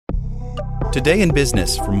Today in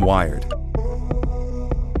Business from Wired.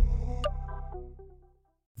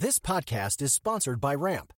 This podcast is sponsored by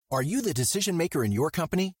Ramp. Are you the decision maker in your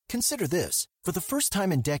company? Consider this. For the first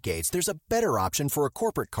time in decades, there's a better option for a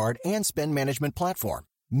corporate card and spend management platform.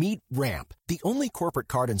 Meet Ramp, the only corporate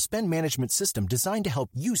card and spend management system designed to help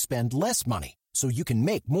you spend less money so you can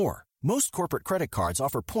make more. Most corporate credit cards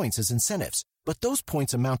offer points as incentives, but those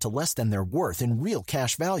points amount to less than their worth in real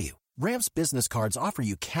cash value. Ramp's business cards offer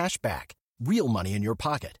you cash back, real money in your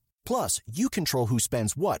pocket. Plus, you control who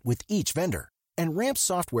spends what with each vendor. And Ramp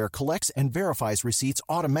software collects and verifies receipts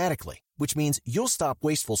automatically, which means you'll stop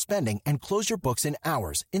wasteful spending and close your books in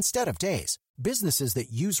hours instead of days. Businesses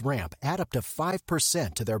that use Ramp add up to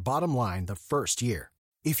 5% to their bottom line the first year.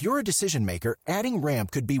 If you're a decision maker, adding Ramp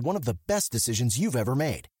could be one of the best decisions you've ever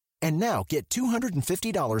made. And now get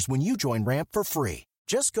 $250 when you join Ramp for free.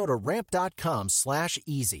 Just go to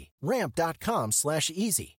ramp.com/easy.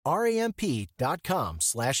 Ramp.com/easy.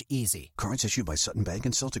 RAMP.com/easy. Cards issued by Sutton Bank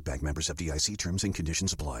and Celtic Bank, members of FDIC. Terms and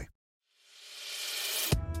conditions apply.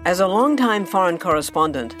 As a longtime foreign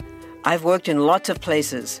correspondent, I've worked in lots of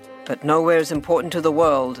places, but nowhere as important to the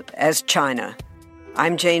world as China.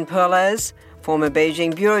 I'm Jane Perlez, former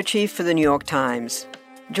Beijing bureau chief for the New York Times.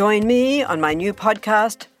 Join me on my new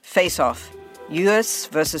podcast, Face Off, U.S.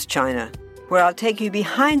 versus China, where I'll take you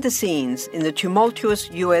behind the scenes in the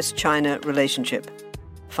tumultuous U.S.-China relationship.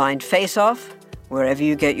 Find Face Off wherever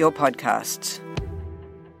you get your podcasts.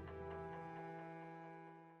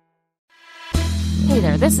 Hey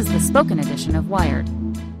there, this is the spoken edition of Wired.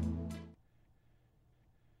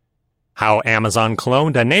 How Amazon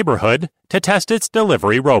cloned a neighborhood to test its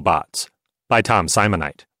delivery robots, by Tom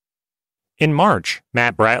Simonite. In March,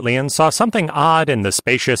 Matt Bratlian saw something odd in the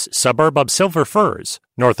spacious suburb of Silver Firs,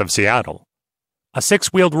 north of Seattle. A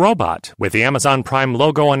six-wheeled robot with the Amazon Prime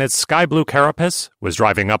logo on its sky blue carapace was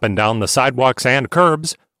driving up and down the sidewalks and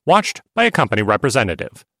curbs, watched by a company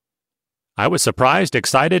representative. I was surprised,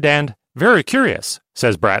 excited, and very curious,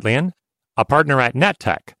 says Bratlian, a partner at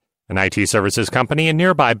NetTech, an IT services company in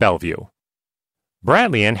nearby Bellevue.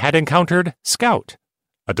 Bratlian had encountered Scout,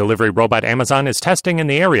 a delivery robot Amazon is testing in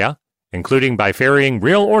the area, including by ferrying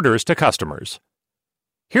real orders to customers.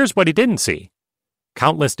 Here's what he didn't see.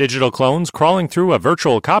 Countless digital clones crawling through a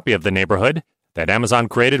virtual copy of the neighborhood that Amazon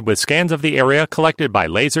created with scans of the area collected by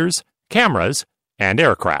lasers, cameras, and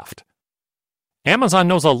aircraft. Amazon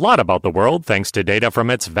knows a lot about the world thanks to data from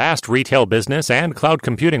its vast retail business and cloud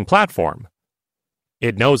computing platform.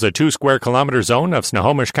 It knows a 2 square kilometer zone of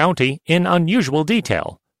Snohomish County in unusual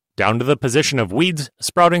detail, down to the position of weeds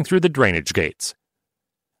sprouting through the drainage gates.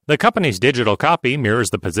 The company's digital copy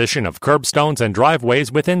mirrors the position of curbstones and driveways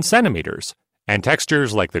within centimeters, and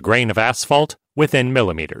textures like the grain of asphalt within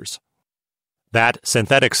millimeters. That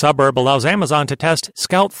synthetic suburb allows Amazon to test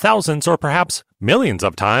Scout thousands or perhaps millions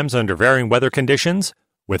of times under varying weather conditions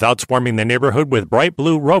without swarming the neighborhood with bright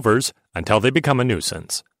blue rovers until they become a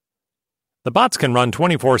nuisance. The bots can run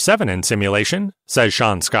 24/7 in simulation, says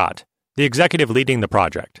Sean Scott, the executive leading the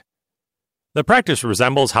project. The practice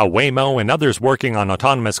resembles how Waymo and others working on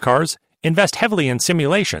autonomous cars invest heavily in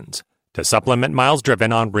simulations to supplement miles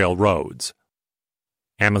driven on real roads.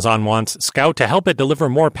 Amazon wants Scout to help it deliver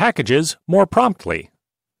more packages more promptly.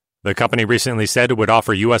 The company recently said it would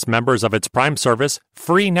offer U.S. members of its Prime service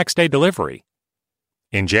free next-day delivery.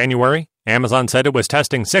 In January, Amazon said it was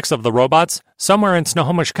testing 6 of the robots somewhere in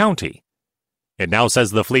Snohomish County. It now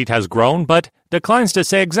says the fleet has grown, but declines to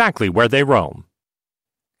say exactly where they roam.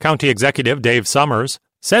 County Executive Dave Summers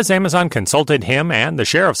says Amazon consulted him and the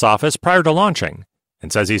sheriff's office prior to launching,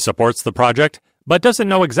 and says he supports the project, but doesn't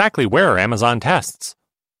know exactly where Amazon tests.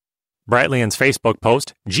 Bratlian's Facebook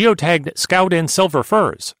post geotagged Scout in Silver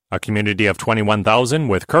Firs, a community of 21,000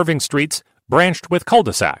 with curving streets branched with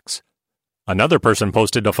cul-de-sacs. Another person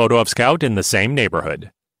posted a photo of Scout in the same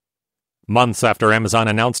neighborhood. Months after Amazon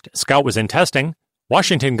announced Scout was in testing,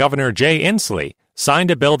 Washington Governor Jay Inslee signed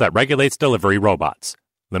a bill that regulates delivery robots,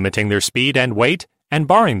 limiting their speed and weight and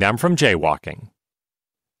barring them from jaywalking.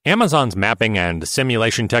 Amazon's mapping and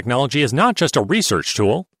simulation technology is not just a research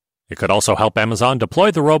tool. It could also help Amazon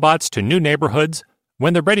deploy the robots to new neighborhoods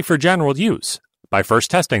when they're ready for general use by first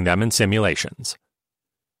testing them in simulations.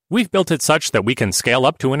 We've built it such that we can scale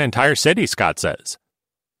up to an entire city, Scott says.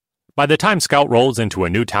 By the time Scout rolls into a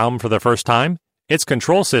new town for the first time, its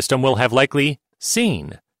control system will have likely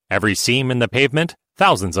seen every seam in the pavement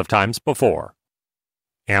thousands of times before.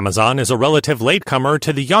 Amazon is a relative latecomer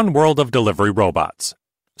to the young world of delivery robots.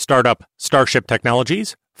 Startup Starship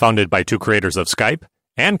Technologies, founded by 2 creators of Skype,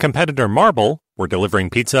 and competitor Marble were delivering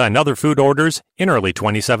pizza and other food orders in early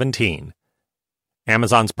 2017.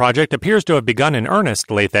 Amazon's project appears to have begun in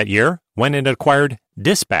earnest late that year when it acquired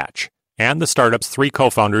Dispatch, and the startup's 3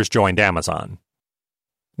 co-founders joined Amazon.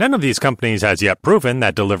 None of these companies has yet proven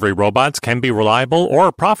that delivery robots can be reliable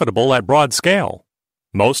or profitable at broad scale.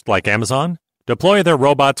 Most, like Amazon, deploy their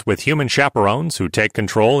robots with human chaperones who take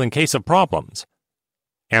control in case of problems.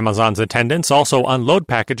 Amazon's attendants also unload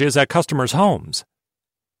packages at customers' homes.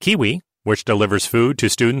 Kiwi, which delivers food to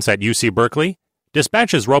students at UC Berkeley,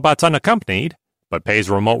 dispatches robots unaccompanied, but pays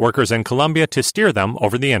remote workers in Colombia to steer them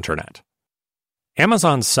over the internet.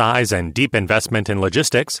 Amazon's size and deep investment in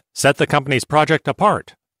logistics set the company's project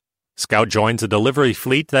apart. Scout joins a delivery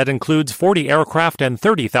fleet that includes 40 aircraft and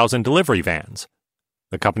 30,000 delivery vans.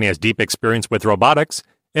 The company has deep experience with robotics.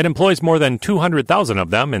 It employs more than 200,000 of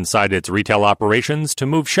them inside its retail operations to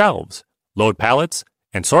move shelves, load pallets,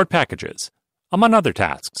 and sort packages, among other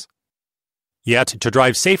tasks. Yet, to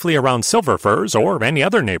drive safely around Silver Firs or any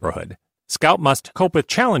other neighborhood, Scout must cope with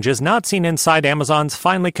challenges not seen inside Amazon's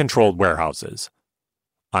finely controlled warehouses.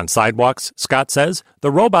 On sidewalks, Scott says,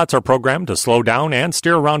 the robots are programmed to slow down and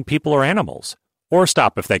steer around people or animals, or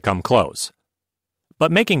stop if they come close.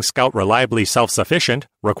 But making Scout reliably self-sufficient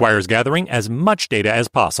requires gathering as much data as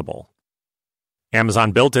possible.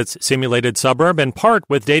 Amazon built its simulated suburb in part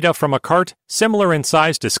with data from a cart similar in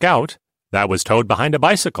size to Scout that was towed behind a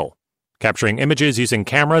bicycle, capturing images using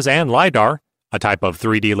cameras and LiDAR, a type of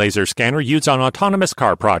 3D laser scanner used on autonomous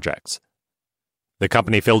car projects. The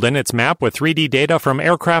company filled in its map with 3D data from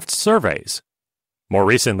aircraft surveys. More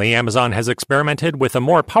recently, Amazon has experimented with a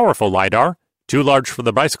more powerful LiDAR, too large for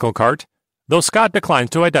the bicycle cart, though Scott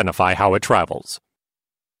declines to identify how it travels.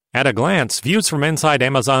 At a glance, views from inside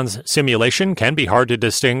Amazon's simulation can be hard to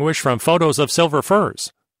distinguish from photos of Silver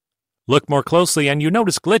Firs. Look more closely and you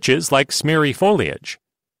notice glitches like smeary foliage.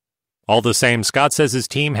 All the same, Scott says his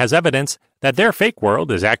team has evidence that their fake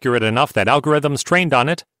world is accurate enough that algorithms trained on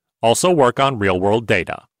it also work on real-world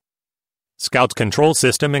data. Scout's control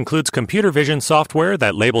system includes computer vision software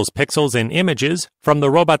that labels pixels in images from the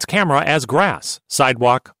robot's camera as grass,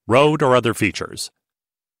 sidewalk, road, or other features.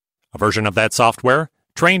 A version of that software,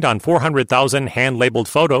 trained on 400,000 hand-labeled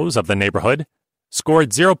photos of the neighborhood, scored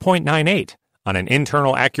 0.98 on an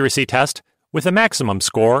internal accuracy test with a maximum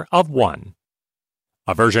score of 1.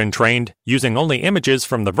 A version trained using only images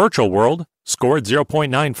from the virtual world scored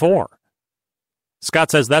 0.94.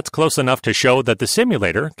 Scott says that's close enough to show that the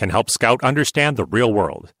simulator can help Scout understand the real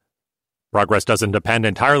world. Progress doesn't depend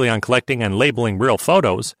entirely on collecting and labeling real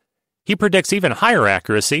photos. He predicts even higher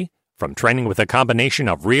accuracy from training with a combination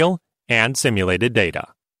of real and simulated data.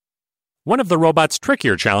 One of the robot's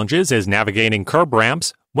trickier challenges is navigating curb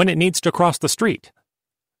ramps when it needs to cross the street.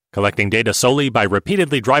 Collecting data solely by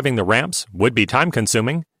repeatedly driving the ramps would be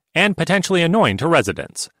time-consuming and potentially annoying to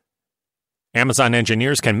residents. Amazon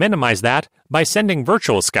engineers can minimize that by sending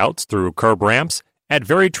virtual scouts through curb ramps at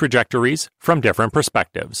varied trajectories from different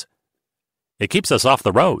perspectives. It keeps us off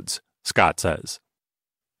the roads, Scott says.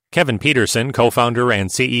 Kevin Peterson, co-founder and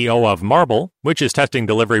CEO of Marble, which is testing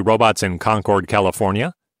delivery robots in Concord,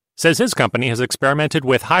 California, says his company has experimented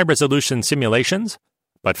with high-resolution simulations,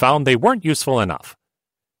 but found they weren't useful enough.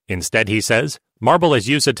 Instead, he says, Marble has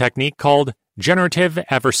used a technique called generative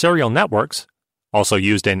adversarial networks, also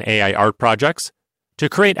used in AI art projects, to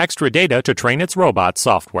create extra data to train its robot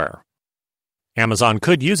software. Amazon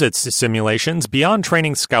could use its simulations beyond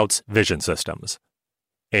training Scout's vision systems.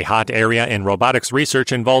 A hot area in robotics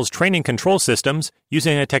research involves training control systems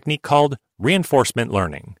using a technique called reinforcement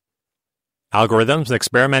learning. Algorithms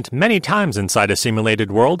experiment many times inside a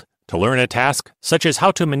simulated world to learn a task such as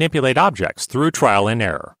how to manipulate objects through trial and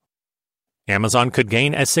error. Amazon could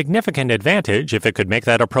gain a significant advantage if it could make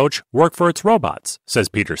that approach work for its robots, says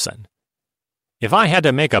Peterson. If I had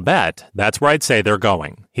to make a bet, that's where I'd say they're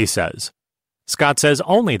going, he says. Scott says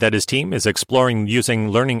only that his team is exploring using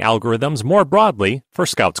learning algorithms more broadly for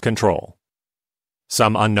Scout's control.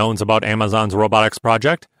 Some unknowns about Amazon's robotics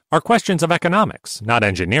project are questions of economics, not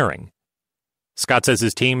engineering. Scott says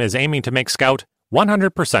his team is aiming to make Scout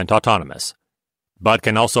 100% autonomous, but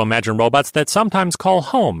can also imagine robots that sometimes call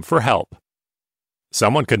home for help.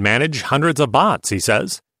 Someone could manage hundreds of bots, he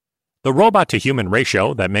says. The robot-to-human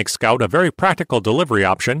ratio that makes Scout a very practical delivery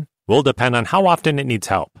option will depend on how often it needs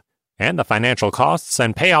help, and the financial costs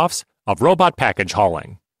and payoffs of robot package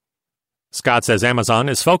hauling. Scott says Amazon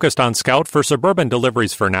is focused on Scout for suburban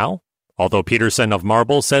deliveries for now, although Peterson of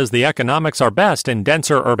Marble says the economics are best in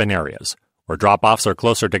denser urban areas, where drop-offs are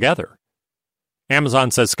closer together. Amazon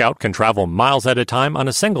says Scout can travel miles at a time on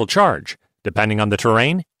a single charge, depending on the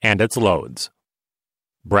terrain and its loads.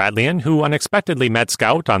 Bradleyan, who unexpectedly met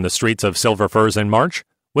Scout on the streets of Silver Firs in March,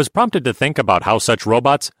 was prompted to think about how such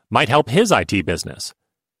robots might help his IT business.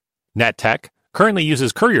 NetTech, currently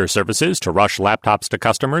uses courier services to rush laptops to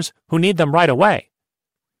customers who need them right away.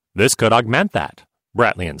 This could augment that,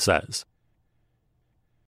 Bratlian says.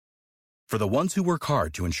 For the ones who work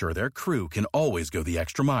hard to ensure their crew can always go the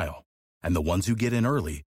extra mile, and the ones who get in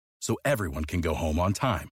early so everyone can go home on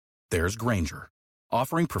time, there's Grainger,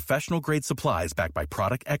 offering professional-grade supplies backed by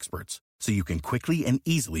product experts so you can quickly and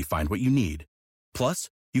easily find what you need. Plus,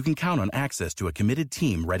 you can count on access to a committed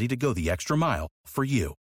team ready to go the extra mile for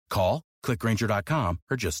you. Call, click Grainger.com,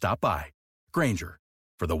 or just stop by. Grainger,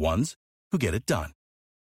 for the ones who get it done.